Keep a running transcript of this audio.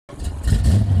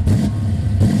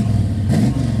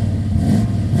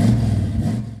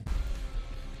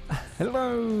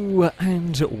Hello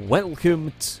and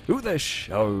welcome to the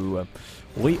show.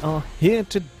 We are here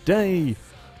today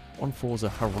on Forza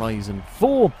Horizon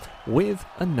 4 with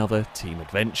another team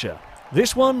adventure.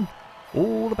 This one,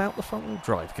 all about the front-wheel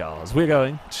drive cars. We're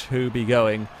going to be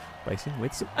racing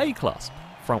with some A-Class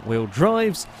front-wheel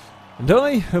drives, and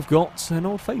I have got an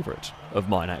old favourite of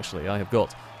mine actually. I have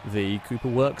got the Cooper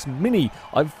Works Mini.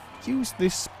 I've used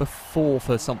this before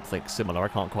for something similar. I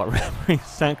can't quite remember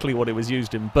exactly what it was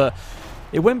used in, but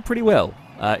it went pretty well.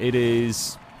 It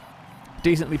is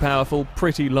decently powerful,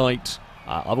 pretty light.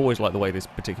 I've always liked the way this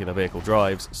particular vehicle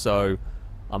drives, so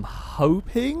I'm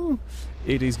hoping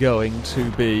it is going to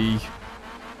be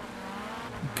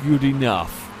good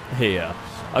enough here.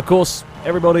 Of course,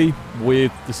 everybody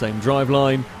with the same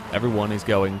driveline, everyone is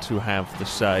going to have the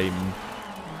same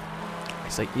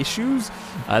issues.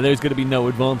 There's going to be no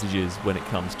advantages when it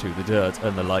comes to the dirt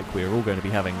and the like. We're all going to be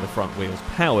having the front wheels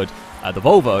powered. The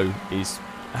Volvo is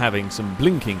having some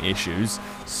blinking issues,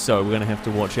 so we're going to have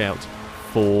to watch out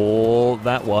for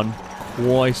that one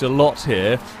quite a lot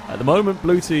here. At the moment,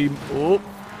 Blue Team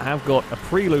have got a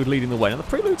Prelude leading the way. Now, the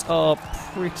Preludes are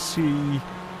pretty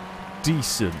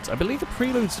decent. I believe the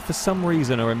Preludes, for some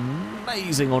reason, are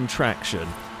amazing on traction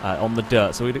on the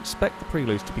dirt, so we'd expect the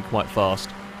Preludes to be quite fast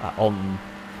on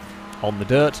the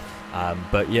dirt,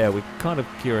 but yeah, we're kind of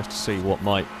curious to see what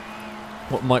might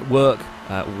work,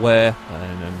 where,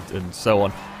 and so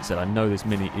on. I said I know this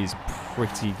Mini is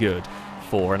pretty good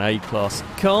for an A-Class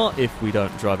car if we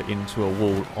don't drive it into a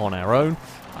wall on our own.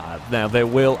 Now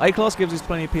A-Class gives us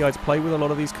plenty of PI to play with a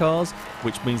lot of these cars,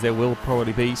 which means there will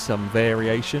probably be some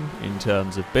variation in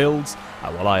terms of builds.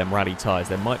 While I am rally tyres,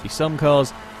 there might be some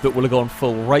cars that will have gone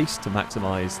full race to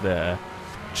maximise their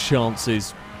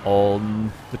chances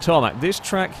on the tarmac. This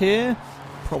track here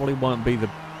probably won't be the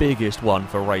biggest one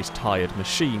for race-tired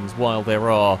machines, while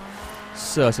there are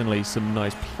certainly some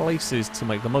nice places to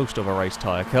make the most of a race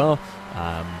tyre car.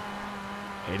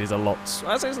 It is a lot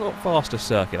faster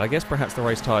circuit. I guess perhaps the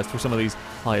race tyres through some of these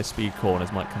higher speed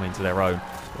corners might come into their own.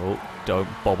 Oh, don't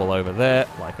bobble over there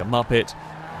like a muppet.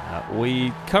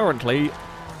 We currently,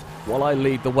 while I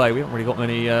lead the way, we haven't really got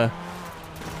many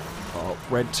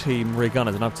red team rear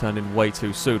gunners, and I've turned in way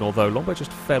too soon, although Lombo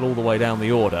just fell all the way down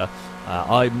the order.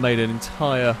 I made an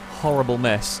entire horrible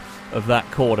mess of that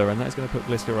corner, and that's going to put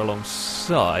Glister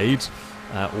alongside.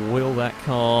 Will that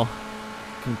car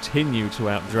continue to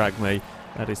outdrag me?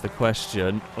 That is the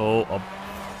question. Oh, I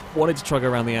wanted to try to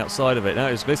go around the outside of it. Now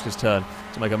it's Glister's turn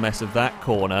to make a mess of that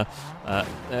corner.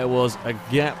 There was a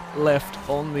gap left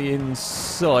on the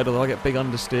inside, although I get big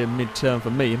understeer mid-turn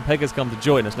for me, and Pegga's come to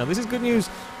join us. Now this is good news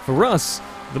for us.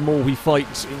 The more we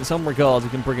fight, in some regards,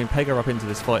 we can bring in Pegga up into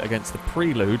this fight against the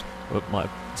Prelude. Well, might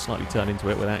have slightly turned into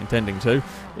it without intending to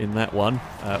in that one.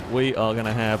 We are going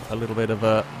to have a little bit of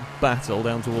a battle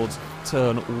down towards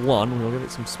turn 1. We'll give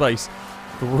it some space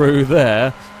through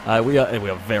there. We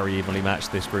are very evenly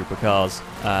matched, this group of cars.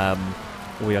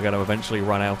 We are going to eventually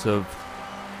run out of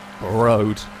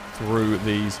road through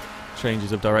these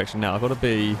changes of direction. Now I've got to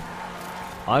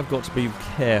be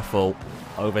careful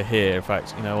over here. In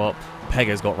fact, you know what?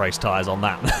 Pegga's got race tyres on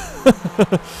that.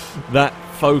 That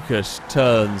Focus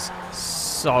turns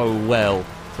so well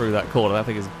through that corner. That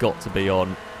thing has got to be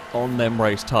on them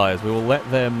race tyres. We will let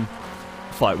them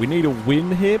fight. We need a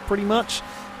win here, pretty much.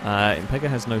 And Pegga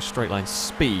has no straight line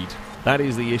speed. That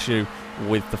is the issue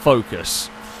with the Focus.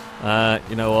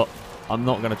 You know what? I'm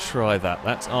not going to try that.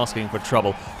 That's asking for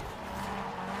trouble.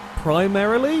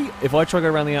 Primarily, if I try to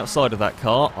go around the outside of that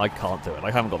car, I can't do it.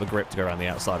 I haven't got the grip to go around the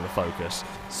outside of the Focus.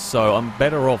 So I'm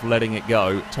better off letting it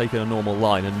go, taking a normal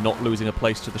line, and not losing a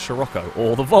place to the Scirocco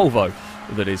or the Volvo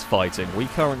that is fighting. We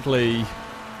currently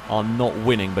are not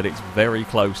winning, but it's very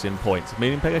close in points.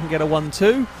 Meaning Pegga can get a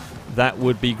 1-2. That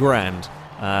would be grand.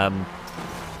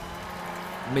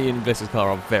 Me and Glister's car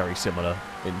are very similar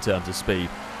in terms of speed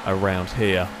around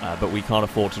here, but we can't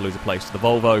afford to lose a place to the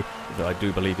Volvo, that I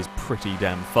do believe is pretty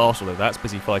damn fast, although that's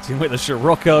busy fighting with the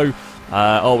Scirocco.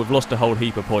 We've lost a whole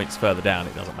heap of points further down.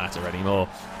 It doesn't matter anymore.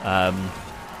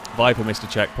 Viper missed a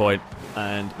checkpoint,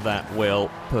 and that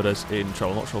will put us in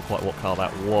trouble. Not sure quite what car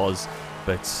that was,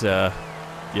 but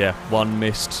yeah, one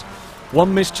missed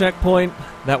checkpoint.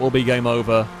 That will be game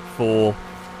over for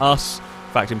us.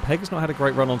 In fact, Pegga's not had a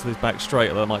great run onto this back straight,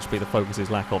 although it might just be the Focus's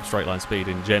lack of straight line speed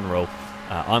in general.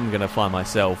 I'm going to find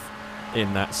myself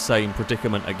in that same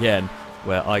predicament again,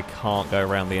 where I can't go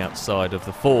around the outside of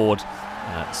the Ford.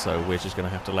 So we're just going to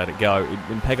have to let it go.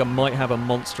 Impega might have a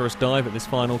monstrous dive at this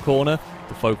final corner.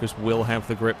 The Focus will have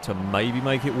the grip to maybe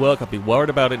make it work. I'd be worried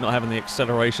about it not having the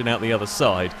acceleration out the other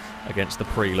side against the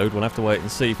Prelude. We'll have to wait and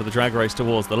see for the drag race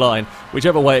towards the line.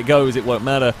 Whichever way it goes, it won't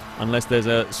matter unless there's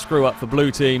a screw-up for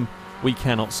blue team. We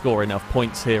cannot score enough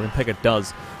points here. Impega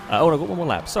does. Oh, I've got one more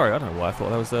lap. Sorry, I don't know why I thought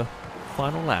that was the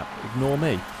final lap. Ignore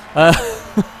me.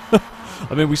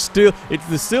 I mean, it's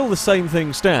still the same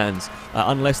thing stands,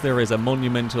 unless there is a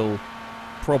monumental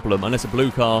problem. Unless a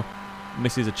blue car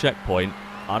misses a checkpoint,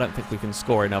 I don't think we can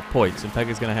score enough points. And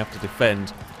Impega's going to have to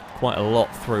defend quite a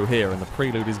lot through here, and the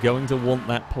Prelude is going to want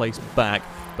that place back,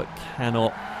 but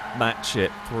cannot match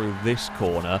it through this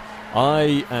corner.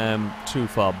 I am too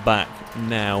far back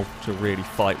now to really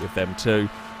fight with them too.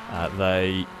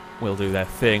 They will do their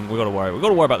thing. We've got to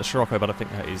worry about the Scirocco, but I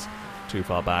think that is too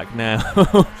far back now.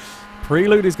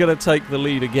 Prelude is going to take the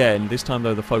lead again. This time,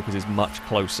 though, the Focus is much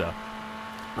closer.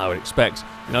 I'd expect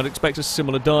a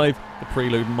similar dive. The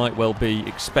Prelude might well be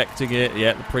expecting it.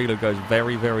 Yeah, the Prelude goes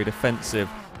very, very defensive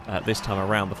this time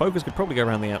around. The Focus could probably go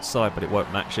around the outside, but it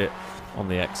won't match it on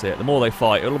the exit. The more they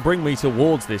fight, it'll bring me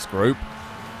towards this group,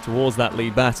 towards that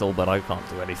lead battle, but I can't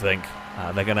do anything.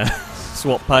 They're going to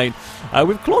swap paint.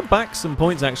 We've clawed back some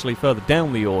points, actually, further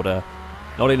down the order.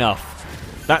 Not enough.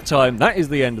 That time, that is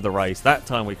the end of the race. That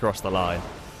time we crossed the line.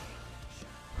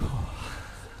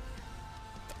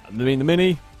 I mean, the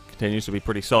Mini continues to be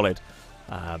pretty solid.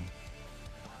 In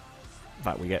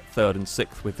fact, we get 3rd and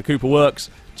 6th with the Cooper Works.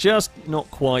 Just not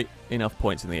quite enough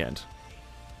points in the end.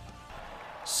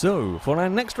 So, for our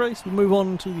next race, we move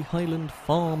on to the Highland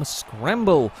Farm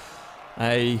Scramble.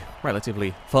 A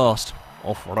relatively fast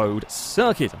off-road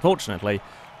circuit. Unfortunately,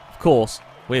 of course,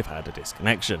 we've had a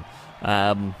disconnection.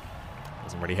 Doesn't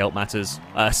really help matters.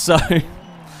 So,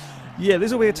 yeah,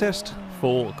 this will be a test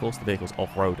for, of course, the vehicle's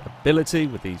off-road ability.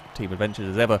 With these team adventures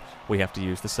as ever, we have to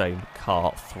use the same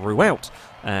car throughout.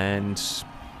 And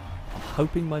I'm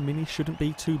hoping my Mini shouldn't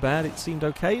be too bad. It seemed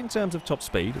okay in terms of top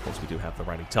speed. Of course, we do have the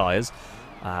rally tyres.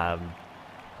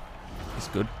 It's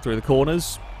good through the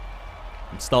corners.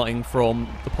 And starting from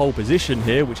the pole position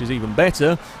here, which is even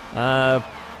better.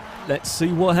 Let's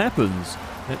see what happens.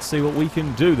 Let's see what we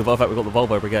can do. In fact, we've got the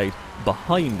Volvo Brigade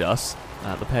behind us.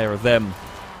 The pair of them.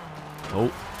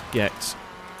 Well,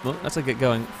 let's get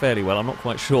going fairly well. I'm not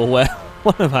quite sure where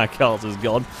one of our cars has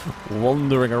gone,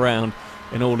 wandering around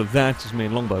in all of that. As me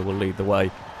and Longbow will lead the way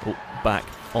back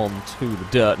onto the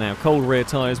dirt. Now, cold rear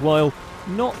tyres, while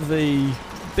not the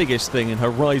biggest thing in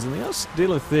Horizon, they are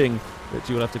still a thing that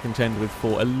you'll have to contend with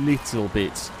for a little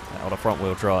bit on a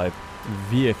front-wheel drive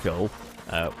vehicle.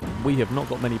 We have not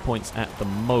got many points at the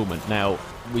moment. Now,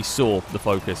 we saw the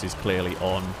focus is clearly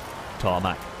on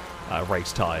tarmac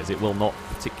race tyres. It will not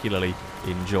particularly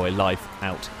enjoy life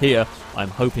out here. I'm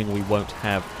hoping we won't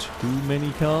have too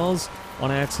many cars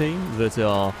on our team that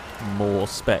are more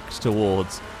spec'd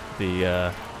towards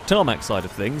the tarmac side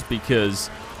of things, because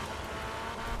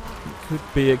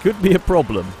it could be a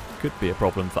problem. Could be a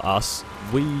problem for us.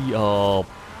 We are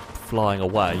flying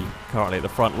away currently at the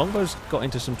front. Longbow's got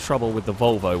into some trouble with the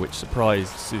Volvo, which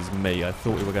surprises me. I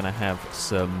thought we were going to have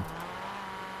some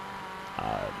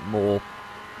more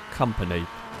company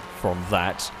from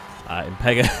that.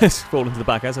 Impega has fallen to the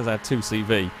back, as has our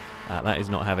 2CV. That is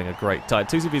not having a great time.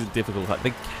 2CVs are difficult.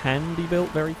 They can be built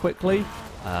very quickly.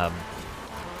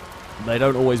 They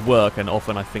don't always work, and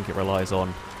often I think it relies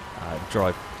on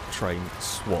drivetrain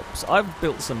swaps. I've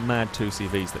built some mad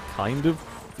 2CVs that kind of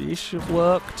ish have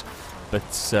worked,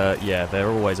 but yeah, they're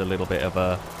always a little bit of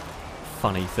a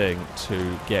funny thing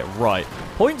to get right.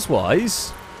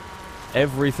 Points-wise,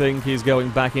 everything is going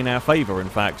back in our favour. In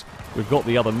fact, we've got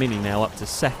the other Mini now up to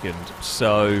second,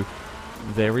 so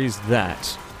there is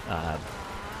that.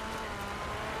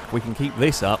 If we can keep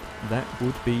this up, that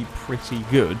would be pretty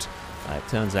good. It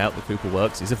turns out the Cooper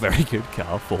Works is a very good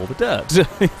car for the dirt.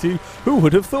 Who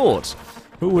would have thought?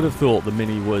 Who would have thought the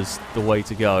Mini was the way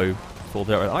to go for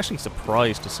dirt? I'm actually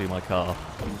surprised to see my car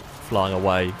flying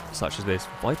away such as this.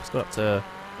 Viper's got up to...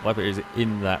 Viper is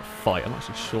in that fight. I'm not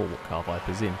actually sure what car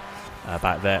Viper's in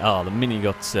back there. The Mini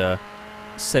got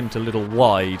sent a little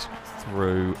wide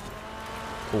through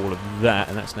all of that,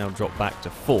 and that's now dropped back to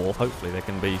 4th. Hopefully there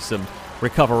can be some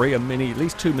recovery. A Mini, at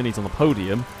least 2 Minis on the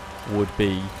podium would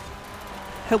be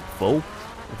helpful.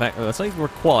 In fact, I say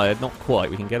required, not quite.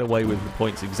 We can get away with the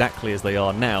points exactly as they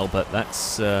are now, but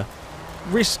that's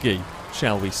risky,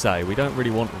 shall we say. We don't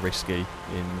really want risky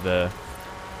in the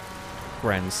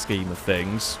grand scheme of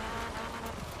things.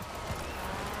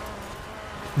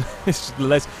 It's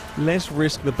less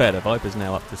risk the better. Viper's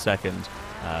now up to second.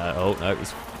 Oh no,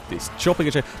 he's It's chopping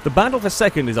a chain. The battle for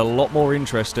second is a lot more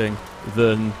interesting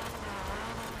than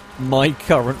my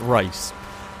current race.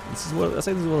 I say this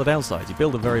is one of the downsides. You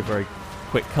build a very, very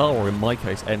quick car, or in my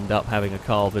case, end up having a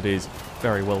car that is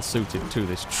very well suited to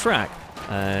this track,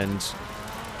 and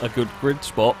a good grid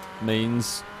spot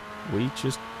means we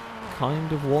just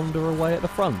kind of wander away at the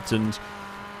front, and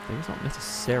there's not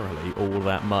necessarily all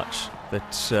that much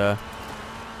that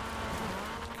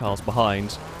cars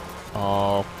behind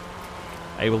are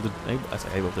able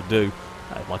to do.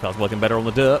 My car's working better on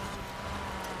the dirt.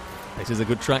 This is a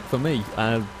good track for me.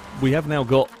 We have now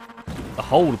got the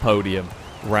whole podium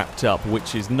wrapped up,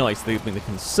 which is nice. The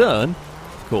concern,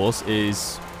 of course,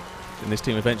 is in this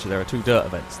team adventure there are 2 dirt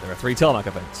events. There are 3 tarmac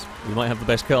events. We might have the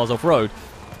best cars off-road,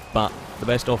 but the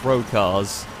best off-road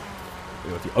cars,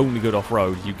 if you're only good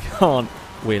off-road, you can't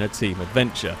win a team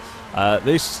adventure.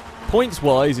 This,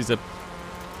 points-wise, is a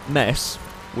mess.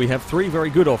 We have 3 very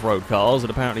good off-road cars and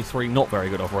apparently 3 not very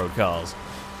good off-road cars.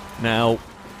 Now,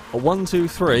 a 1, 2,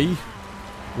 3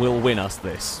 will win us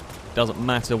this. Doesn't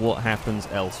matter what happens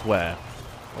elsewhere.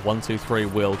 A 1, 2, 3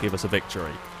 will give us a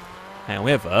victory.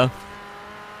 However,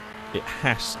 it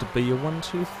has to be a 1,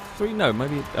 2, 3. No,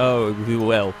 maybe.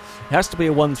 Well, it has to be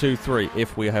a 1, 2, 3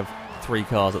 if we have 3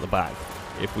 cars at the back.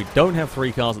 If we don't have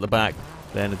 3 cars at the back,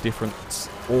 then a different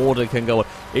order can go on.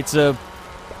 It's a.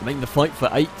 I mean, the fight for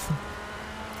 8th,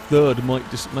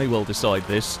 3rd may well decide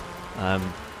this.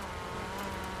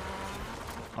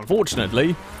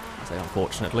 Unfortunately, I say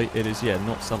unfortunately, it is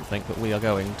not something that we are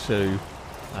going to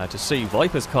see.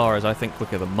 Viper's car is, I think,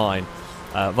 quicker than mine.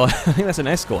 I think that's an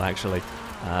Escort actually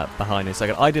behind in a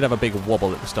second. I did have a big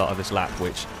wobble at the start of this lap,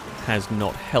 which has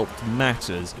not helped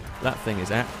matters. That thing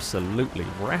is absolutely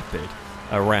rapid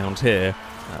around here.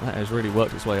 That has really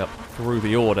worked its way up through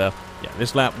the order. Yeah,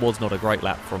 this lap was not a great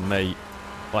lap from me.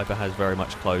 Viper has very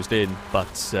much closed in,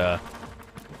 but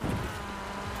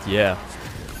yeah.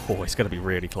 Oh, it's going to be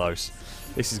really close.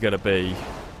 This is going to be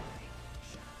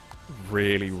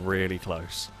really, really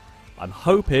close. I'm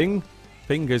hoping,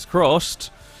 fingers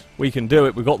crossed, we can do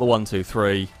it. We've got the 1, 2,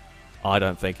 3. I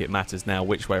don't think it matters now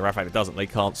which way. In fact, it doesn't. They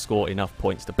can't score enough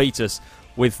points to beat us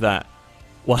with that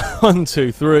 1,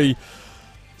 2, 3.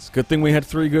 It's a good thing we had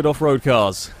 3 good off-road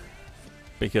cars,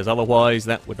 because otherwise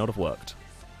that would not have worked.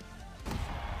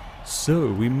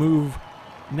 So we move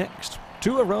next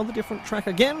to a rather different track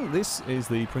again. This is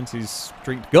the Prince's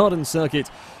Street Garden Circuit.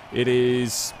 It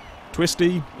is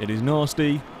twisty, it is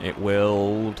nasty, it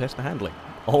will test the handling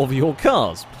of your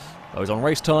cars. Those on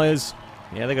race tyres,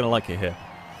 yeah, they're going to like it here.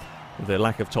 The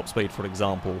lack of top speed, for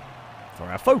example, for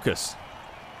our Focus,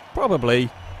 probably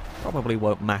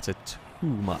won't matter too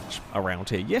much around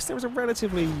here. Yes, there is a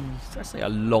relatively, let's say, a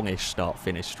longish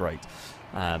start-finish straight.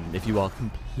 If you are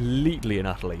completely and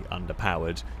utterly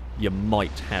underpowered, you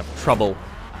might have trouble,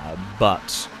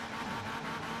 but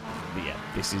yeah,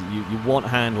 this is you want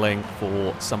handling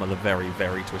for some of the very,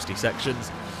 very twisty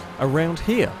sections around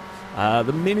here.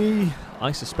 The Mini,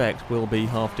 I suspect, will be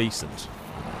half decent.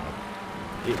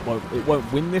 It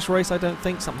won't win this race, I don't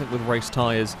think. Something with race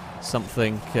tyres,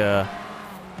 something. Oh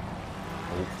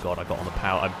God, I got on the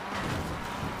power.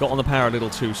 I got on the power a little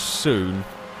too soon.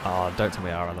 Oh, don't tell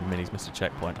me our other Mini's missed a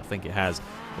checkpoint. I think it has.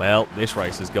 Well, this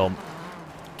race has gone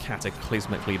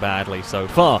cataclysmically badly so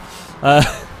far.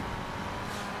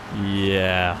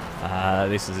 Yeah,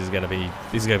 this is going to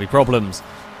be problems.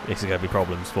 This is going to be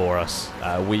problems for us.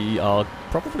 We are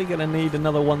probably going to need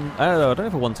another one. I don't know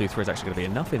if a 1, 2, 3 is actually going to be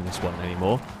enough in this one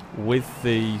anymore. With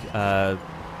the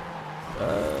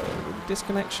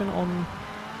disconnection on.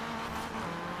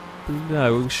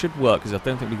 No, it should work because I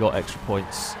don't think we got extra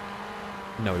points.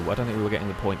 No, I don't think we were getting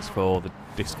the points for the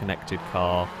disconnected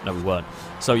car. No, we weren't.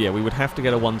 So yeah, we would have to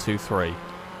get a 1, 2, 3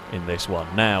 in this one.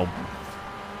 Now,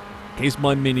 is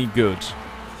my Mini good?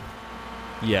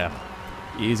 Yeah.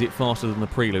 Is it faster than the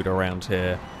Prelude around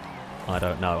here? I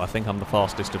don't know. I think I'm the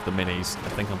fastest of the Minis. I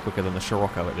think I'm quicker than the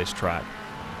Scirocco at this track.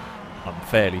 I'm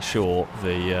fairly sure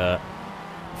the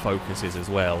Focus is as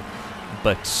well.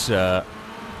 But, oh,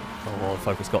 the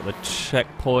Focus got the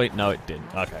checkpoint. No, it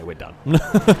didn't. Okay, we're done.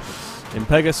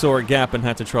 Impega saw a gap and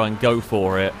had to try and go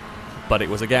for it, but it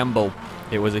was a gamble.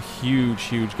 It was a huge,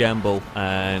 huge gamble,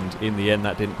 and in the end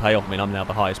that didn't pay off. I mean, I'm now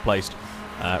the highest placed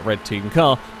red team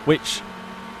car, which,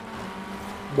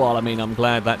 while I mean I'm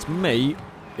glad that's me,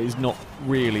 is not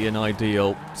really an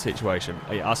ideal situation.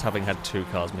 Us having had 2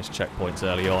 cars miss checkpoints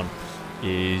early on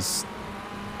is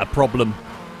a problem.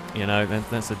 You know,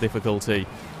 that's the difficulty.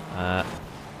 Oh,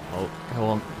 go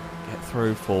on. Get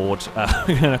through, Ford. We're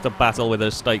going to have to battle with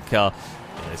a state car.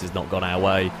 Yeah, this has not gone our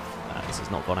way. This has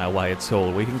not gone our way at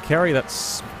all. We can carry that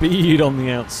speed on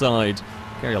the outside,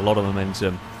 carry a lot of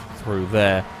momentum, through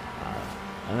there.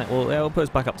 And that will put us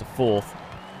back up to 4th.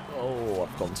 Oh,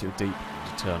 I've gone too deep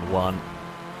to turn 1.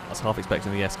 I was half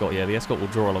expecting the Escort. Yeah, the Escort will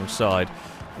draw alongside.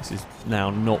 This is now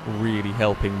not really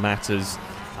helping matters.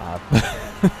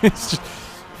 It's just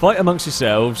fight amongst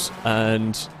yourselves,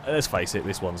 and let's face it,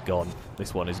 this one's gone.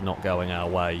 This one is not going our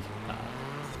way.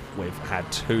 We've had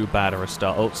too bad a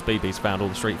start. Oh, Speedbeast found all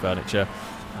the street furniture.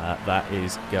 That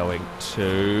is going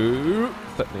to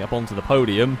put me up onto the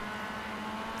podium.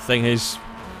 Thing is,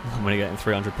 I'm only getting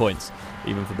 300 points,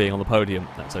 even for being on the podium.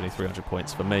 That's only 300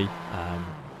 points for me.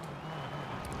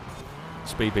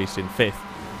 Speedbeast in 5th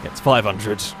gets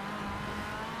 500.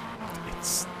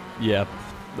 It's, yeah,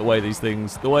 the way these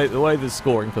things, the way the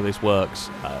scoring for this works,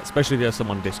 especially if there's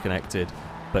someone disconnected,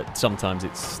 but sometimes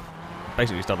it's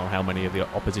basically just done on how many of the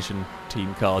opposition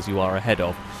team cars you are ahead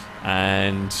of,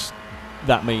 and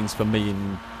that means for me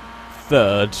in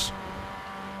 3rd,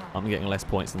 I'm getting less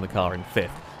points than the car in 5th,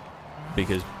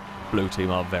 because blue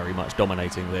team are very much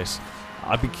dominating this.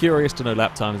 I'd be curious to know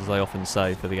lap times, as I often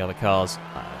say, for the other cars,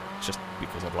 just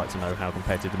because I'd like to know how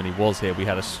competitive the Mini was here. We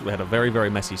had a very,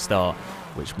 very messy start,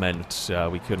 which meant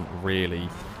we couldn't really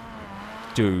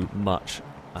do much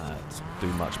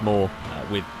more.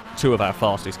 With 2 of our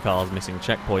fastest cars missing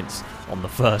checkpoints on the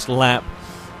first lap,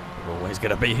 we're always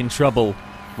going to be in trouble,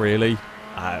 really.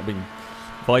 I mean,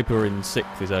 Viper in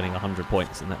 6th is earning 100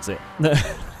 points, and that's it.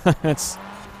 That's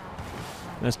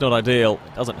not ideal.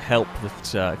 It doesn't help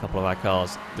that a couple of our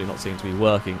cars do not seem to be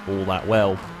working all that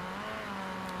well.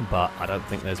 But I don't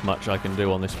think there's much I can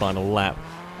do on this final lap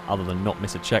other than not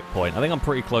miss a checkpoint. I think I'm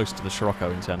pretty close to the Scirocco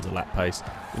in terms of lap pace.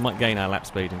 We might gain our lap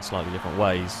speed in slightly different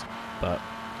ways, but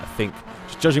I think,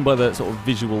 just judging by the sort of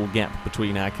visual gap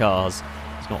between our cars,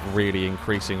 it's not really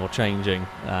increasing or changing.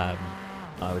 I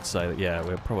would say that, yeah,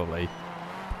 we're probably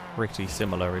pretty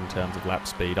similar in terms of lap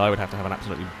speed. I would have to have an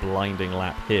absolutely blinding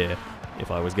lap here if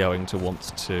I was going to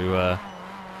want to,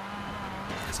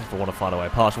 if I want to find a way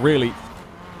past. Really,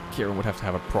 Kieran would have to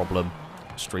have a problem.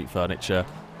 Street furniture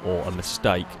or a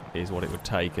mistake is what it would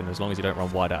take, and as long as you don't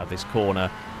run wide out of this corner,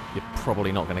 you're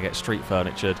probably not going to get street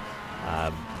furnitured.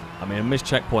 I mean, a missed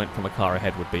checkpoint from a car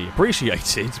ahead would be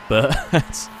appreciated,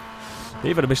 but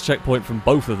even a missed checkpoint from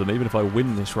both of them, even if I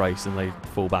win this race and they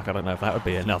fall back, I don't know if that would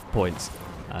be enough points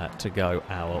to go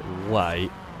our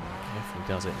way. Carefully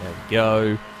does it. There we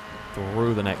go.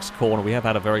 Through the next corner. We have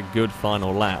had a very good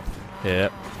final lap here.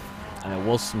 And there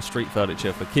was some street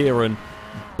furniture for Kieran,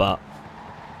 but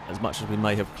as much as we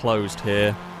may have closed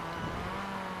here,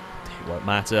 it won't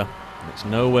matter. It's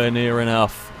nowhere near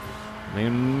enough. I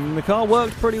mean, the car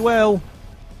worked pretty well.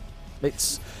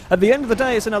 It's, at the end of the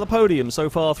day, it's another podium. So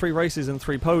far, 3 races and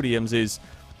 3 podiums is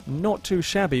not too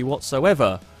shabby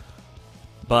whatsoever.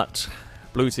 But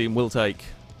blue team will take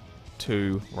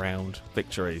 2 round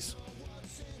victories.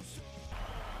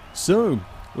 So,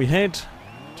 we head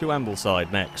to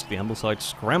Ambleside next, the Ambleside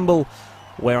Scramble,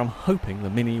 where I'm hoping the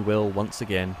Mini will once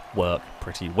again work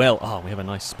pretty well. Oh, we have a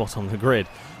nice spot on the grid.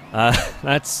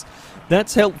 That's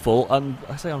helpful.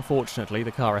 I say unfortunately,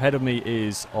 the car ahead of me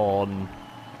is on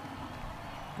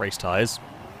race tyres.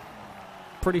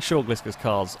 Pretty sure Gliska's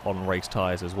car's on race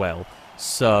tyres as well.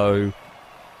 So,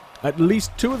 at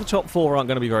least 2 of the top 4 aren't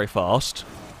going to be very fast.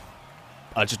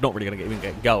 Just not really going to even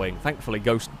get going. Thankfully,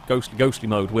 ghostly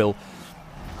mode will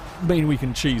mean we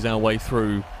can cheese our way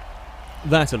through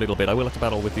that a little bit. I will have to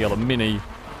battle with the other Mini,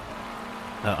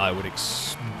 I would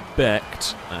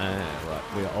expect. Right,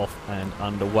 we are off and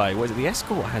underway. What is it? The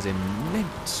Escort has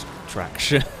immense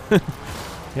traction. The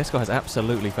Escort has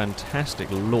absolutely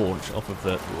fantastic launch off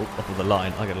of the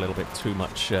line. I get a little bit too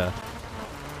much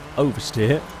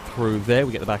oversteer through there.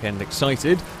 We get the back end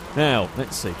excited. Now,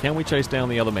 let's see. Can we chase down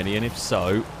the other Mini? And if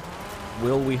so,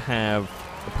 will we have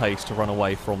the pace to run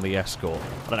away from the Escort?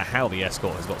 I don't know how the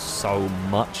Escort has got so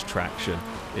much traction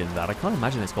in that. I can't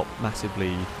imagine it's got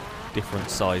massively different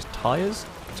sized tyres.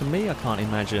 To me, I can't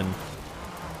imagine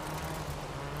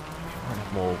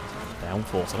more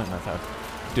downforce. I don't know if that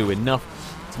would do enough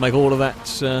to make all of that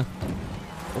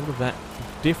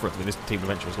difference. I mean, this Team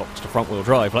Adventure is locked to front-wheel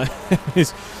drive. Like,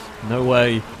 there's no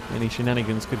way any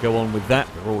shenanigans could go on with that.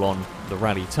 We're all on the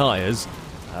rally tyres.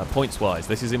 Points-wise,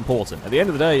 this is important. At the end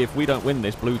of the day, if we don't win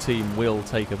this, blue team will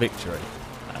take a victory.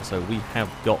 So we have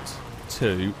got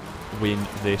to win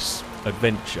this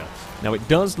adventure. Now, it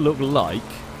does look like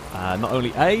not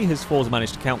only A, has Forza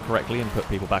managed to count correctly and put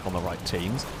people back on the right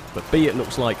teams, but B, it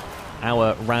looks like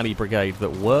our rally brigade that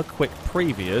were quick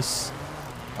previous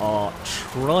are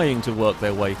trying to work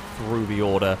their way through the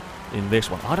order in this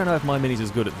one. I don't know if my Mini's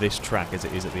as good at this track as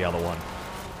it is at the other one.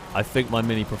 I think my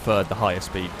Mini preferred the higher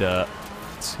speed dirt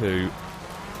to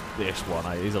this one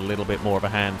is a little bit more of a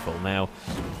handful. Now,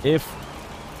 if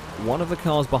one of the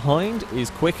cars behind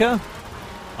is quicker,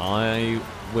 I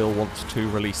will want to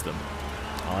release them.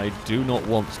 I do not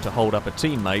want to hold up a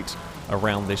teammate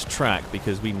around this track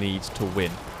because we need to win.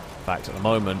 In fact, at the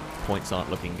moment, points aren't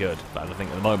looking good. But I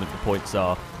think at the moment the points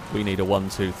are we need a 1,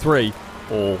 2, 3,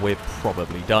 or we're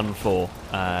probably done for.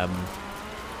 I'm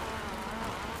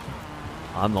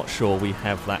not sure we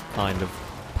have that kind of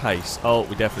pace. Oh,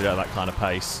 we definitely don't have that kind of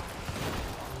pace.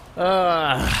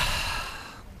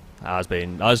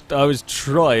 I was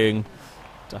trying,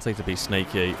 I think, to be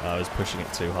sneaky. I was pushing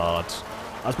it too hard.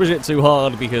 I was pushing it too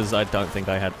hard because I don't think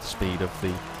I had the speed of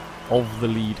the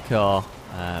lead car.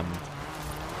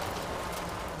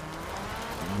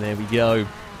 There we go.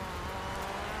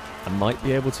 I might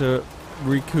be able to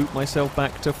recoup myself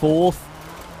back to 4th.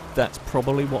 That's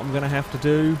probably what I'm going to have to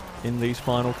do in these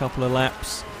final couple of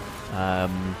laps.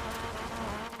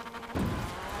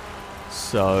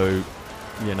 So,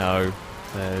 you know,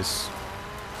 there's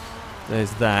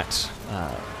that.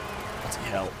 Bloody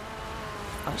hell.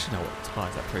 I actually know what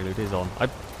tyres that Prelude is on. I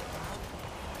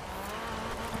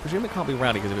presume it can't be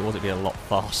rally because if it was, it'd be a lot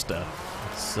faster.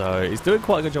 So it's doing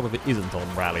quite a good job if it isn't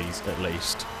on rallies, at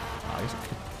least. It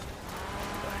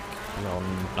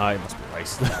must be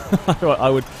race.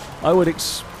 I would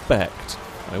expect.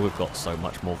 I mean, we've got so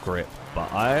much more grip,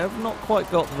 but I have not quite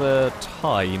got the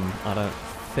time, I don't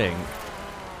think,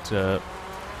 to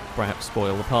perhaps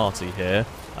spoil the party here.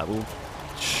 We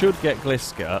should get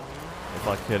Gliska if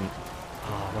I can.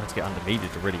 Oh, I wanted to get underneath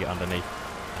it to really get underneath.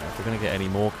 If we're going to get any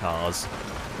more cars.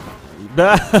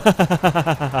 The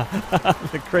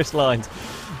Chris lines.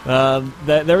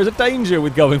 There is a danger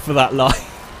with going for that line.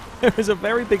 There is a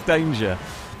very big danger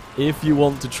if you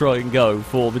want to try and go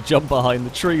for the jump behind the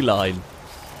tree line.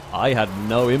 I had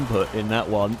no input in that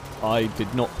one. I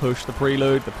did not push the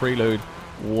Prelude. The Prelude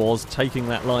was taking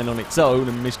that line on its own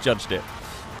and misjudged it.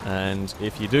 And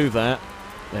if you do that,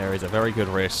 there is a very good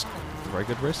risk. A very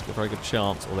good risk, a very good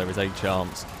chance, or there is a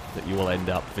chance that you will end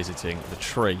up visiting the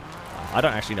tree. I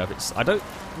don't actually know if it's. I don't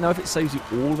know if it saves you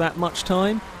all that much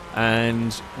time.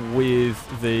 And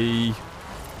with the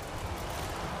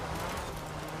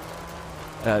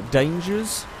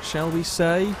dangers, shall we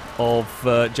say, of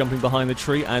jumping behind the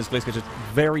tree, as Gliska just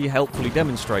very helpfully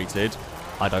demonstrated,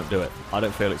 I don't do it. I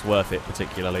don't feel it's worth it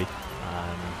particularly.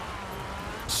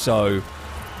 So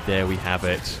there we have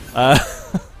it.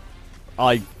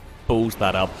 I ballsed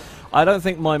that up. I don't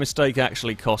think my mistake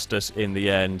actually cost us in the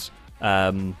end.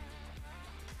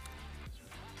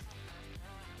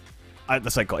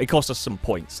 It cost us some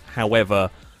points.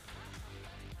 However,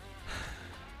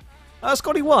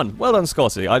 Scotty won. Well done,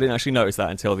 Scotty. I didn't actually notice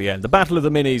that until the end. The Battle of the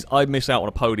Minis, I missed out on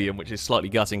a podium, which is slightly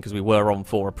gutting because we were on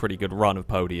for a pretty good run of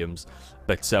podiums.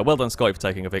 But well done, Scotty, for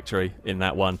taking a victory in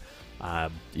that one.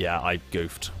 Yeah, I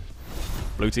goofed.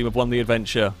 Blue team have won the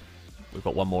adventure. We've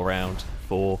got one more round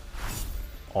for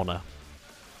honour.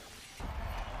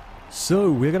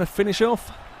 So, we're going to finish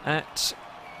off at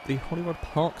the Hollywood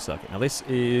Park circuit. Now, this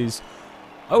is...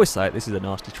 I always say it, this is a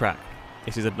nasty track.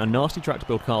 This is a nasty track to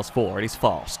build cars for. It is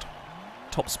fast.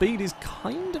 Top speed is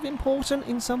kind of important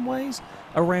in some ways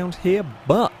around here,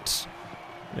 but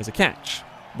there's a catch.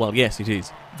 Well, yes, it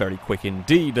is very quick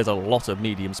indeed. There's a lot of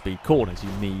medium speed corners.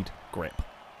 You need grip.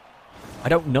 I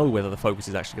don't know whether the Focus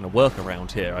is actually going to work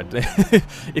around here.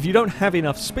 If you don't have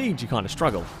enough speed, you kind of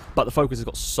struggle. But the Focus has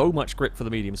got so much grip for the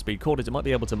medium speed corners, it might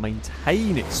be able to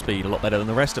maintain its speed a lot better than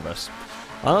the rest of us.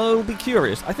 I'll be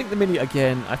curious. I think the Mini,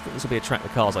 again, I think this will be a track the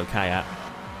car's okay at.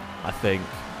 I think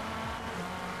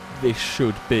this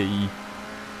should be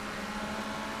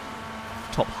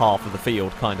top half of the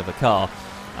field kind of a car.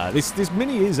 This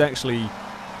Mini is actually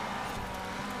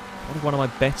probably one of my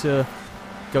better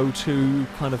go-to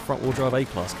kind of front-wheel drive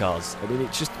A-Class cars. I mean,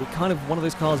 it's kind of one of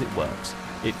those cars, it works.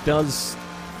 It does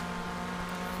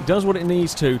what it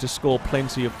needs to score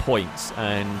plenty of points,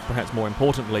 and perhaps more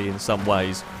importantly in some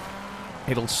ways,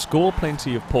 it'll score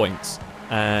plenty of points,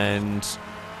 and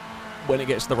when it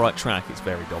gets to the right track, it's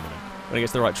very dominant. When it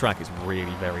gets to the right track, it's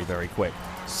really very, very quick.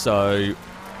 So,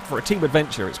 for a team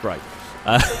adventure, it's great.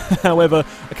 However,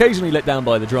 occasionally let down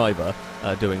by the driver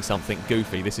doing something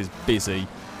goofy. This is busy.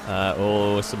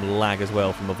 Some lag as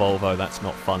well from the Volvo. That's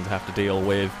not fun to have to deal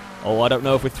with. Oh, I don't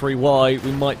know if we're 3 wide.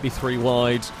 We might be 3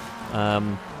 wide.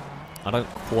 I don't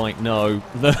quite know.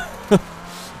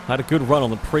 Had a good run on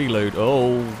the Prelude.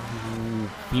 Oh,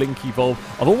 blinky Volvo.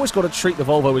 I've almost got to treat the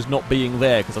Volvo as not being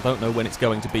there because I don't know when it's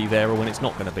going to be there or when it's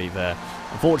not going to be there.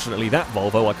 Unfortunately, that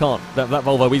Volvo, I can't. That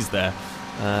Volvo is there.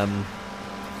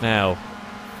 Now,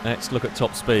 let's look at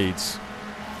top speeds.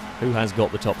 Who has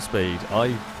got the top speed?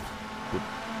 I would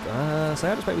So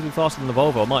I'd expect it to be faster than the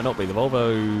Volvo. It might not be. The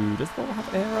Volvo... Does the Volvo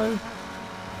have aero?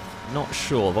 Not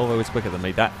sure. Volvo is quicker than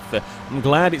me. I'm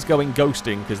glad it's going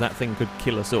ghosting, because that thing could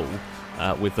kill us all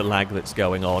with the lag that's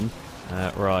going on.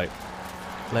 Right.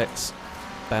 Let's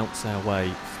bounce our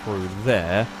way through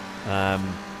there.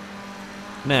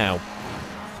 Now,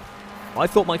 I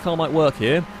thought my car might work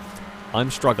here. I'm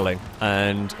struggling,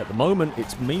 and at the moment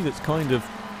it's me that's kind of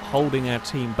holding our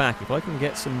team back. If I can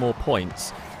get some more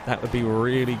points, that would be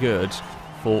really good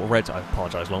for Red. I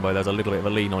apologise, Longbow, there's a little bit of a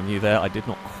lean on you there. I did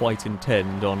not quite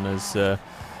intend on as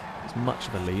much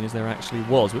of a lean as there actually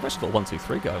was. We've actually got 1, 2,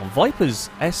 3 going on. Viper's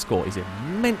Escort is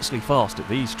immensely fast at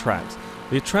these tracks.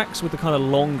 The tracks with the kind of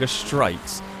longer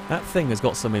straights, that thing has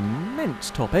got some immense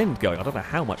top end going. I don't know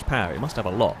how much power. It must have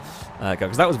a lot going,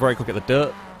 because that was very quick at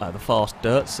the fast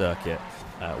dirt circuit.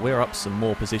 We're up some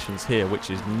more positions here, which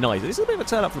is nice. This is a bit of a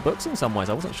turn up for the books in some ways.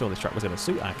 I wasn't sure this track was going to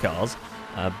suit our cars,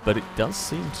 but it does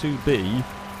seem to be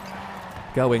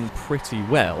going pretty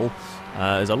well.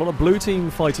 There's a lot of blue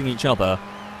team fighting each other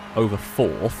over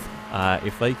 4th.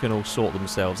 If they can all sort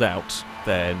themselves out,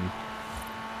 then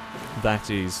that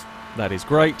is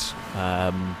great.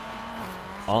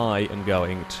 I am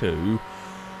going to...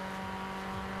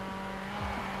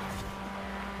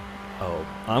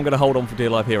 I'm going to hold on for dear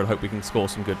life here and hope we can score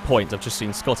some good points. I've just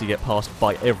seen Scotty get passed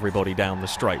by everybody down the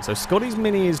straight. So Scotty's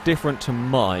Mini is different to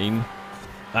mine.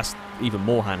 That's even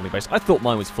more handling based. I thought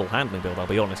mine was full handling build, I'll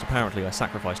be honest. Apparently I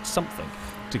sacrificed something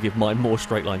to give mine more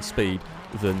straight line speed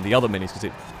than the other Minis,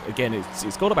 because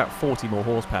it's got about 40 more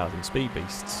horsepower than Speed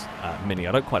Beast's Mini.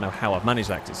 I don't quite know how I've managed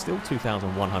that, because it's still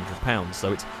 £2,100,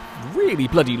 so it's really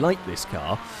bloody light, this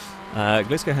car.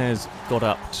 Gliska has got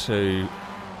up to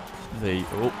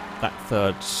that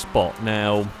 3rd spot.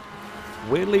 Now,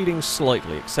 we're leading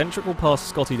slightly. Eccentric will pass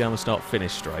Scotty down the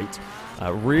start-finish straight.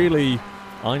 Really,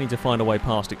 I need to find a way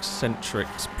past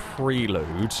Eccentric's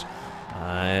Prelude.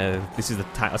 This is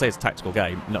I say it's a tactical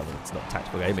game. No, it's not a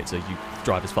tactical game. It's you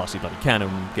drive as fast as you bloody can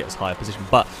and get as high a position.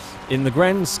 But in the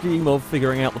grand scheme of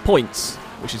figuring out the points,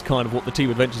 which is kind of what the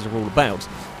team adventures are all about,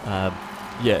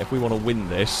 yeah, if we want to win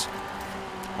this,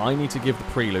 I need to give the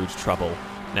Prelude trouble.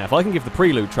 Now, if I can give the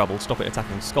Prelude trouble, stop it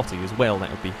attacking Scotty as well, that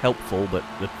would be helpful, but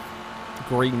the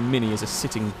green Mini is a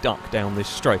sitting duck down this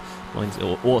straight. Mine's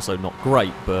also not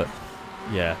great, but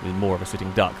yeah, more of a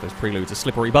sitting duck. Those Preludes are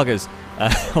slippery buggers.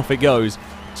 Off it goes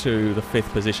to the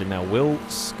 5th position. Now, will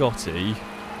Scotty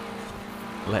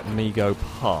let me go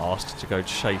past to go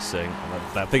chasing?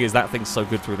 The thing is, that thing's so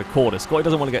good through the corners. Scotty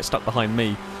doesn't want to get stuck behind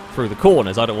me through the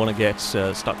corners. I don't want to get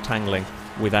stuck tangling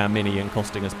with our Mini and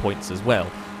costing us points as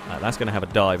well. That's going to have a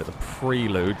dive at the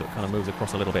Prelude that kind of moves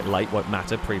across a little bit late. Won't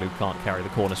matter. Prelude can't carry the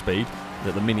corner speed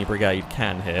that the Mini Brigade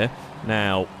can here.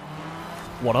 Now,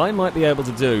 what I might be able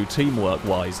to do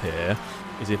teamwork-wise here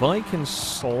is if I can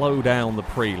slow down the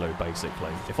Prelude,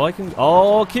 basically. If I can...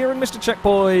 Oh, Kieran missed a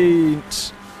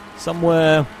checkpoint!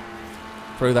 Somewhere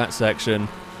through that section.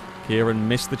 Kieran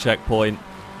missed the checkpoint.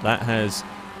 That has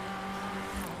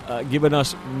given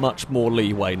us much more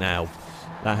leeway now.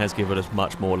 That has given us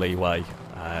much more leeway.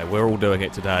 We're all doing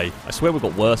it today. I swear we've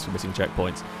got worse for missing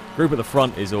checkpoints. Group at the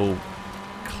front is all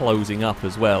closing up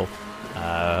as well.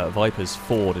 Viper's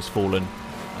Ford has fallen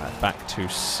back to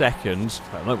 2nd.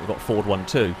 At the moment we've got Ford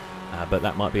 1-2, but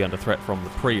that might be under threat from the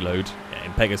Prelude. Yeah,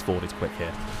 Impega's Ford is quick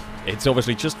here. It's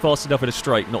obviously just fast enough in a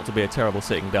straight not to be a terrible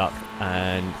sitting duck,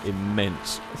 and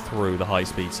immense through the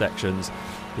high-speed sections.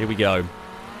 Here we go.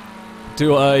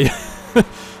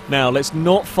 Now, let's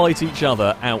not fight each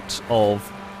other out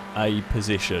of a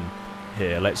position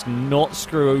here. Let's not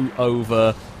screw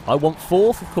over... I want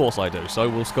 4th, of course I do, so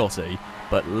will Scotty,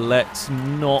 but let's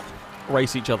not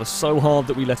race each other so hard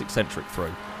that we let Eccentric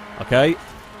through. Okay?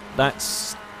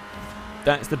 That's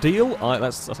the deal. I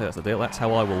say that's the deal. That's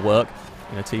how I will work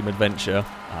in a team adventure.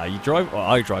 I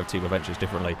drive team adventures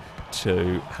differently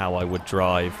to how I would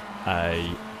drive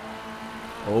an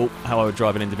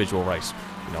individual race.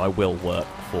 You know, I will work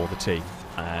for the team,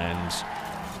 and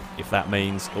if that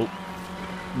means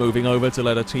moving over to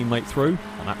let a teammate through,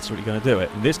 I'm absolutely going to do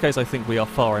it. In this case, I think we are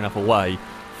far enough away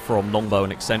from Longbow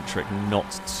and Eccentric not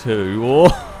to...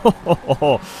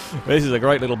 This is a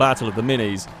great little battle of the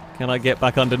Minis. Can I get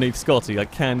back underneath Scotty? I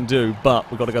can do, but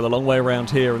we've got to go the long way around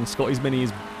here, and Scotty's Mini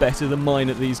is better than mine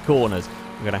at these corners.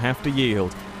 I'm going to have to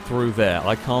yield through there.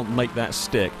 I can't make that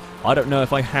stick. I don't know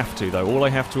if I have to, though. All I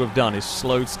have to have done is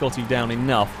slowed Scotty down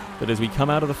enough that as we come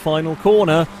out of the final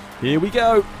corner, here we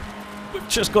go. We've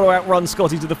just got to outrun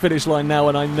Scotty to the finish line now,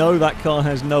 and I know that car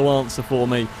has no answer for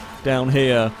me down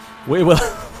here. We will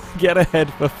get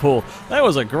ahead for 4. That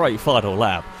was a great final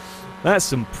lap. That's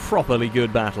some properly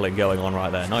good battling going on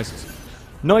right there.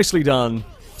 Nicely done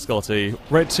Scotty.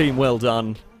 Red team, well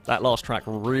done. That last track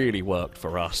really worked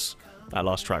for us. That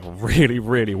last track really,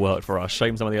 really worked for us.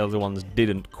 Shame some of the other ones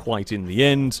didn't quite in the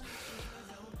end.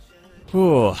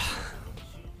 Whew.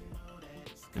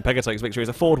 Impega takes victory as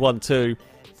a Ford 1-2.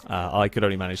 I could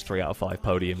only manage 3 out of 5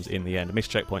 podiums in the end. A missed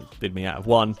checkpoint did me out of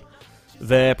 1.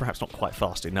 There, perhaps not quite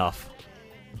fast enough.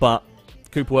 But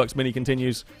Cooperworks Mini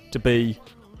continues to be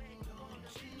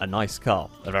a nice car.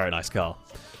 A very nice car.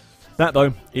 That,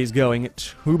 though, is going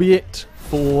to be it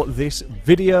for this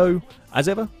video. As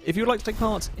ever, if you would like to take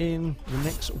part in the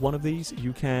next one of these,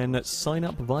 you can sign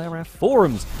up via our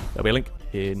forums. There'll be a link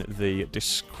in the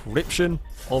description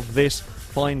of this.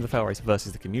 Find the FailRace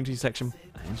versus the community section,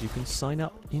 and you can sign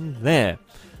up in there.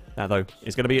 That, though,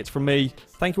 is going to be it from me.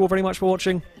 Thank you all very much for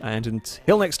watching, and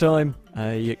until next time,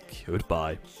 a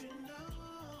goodbye.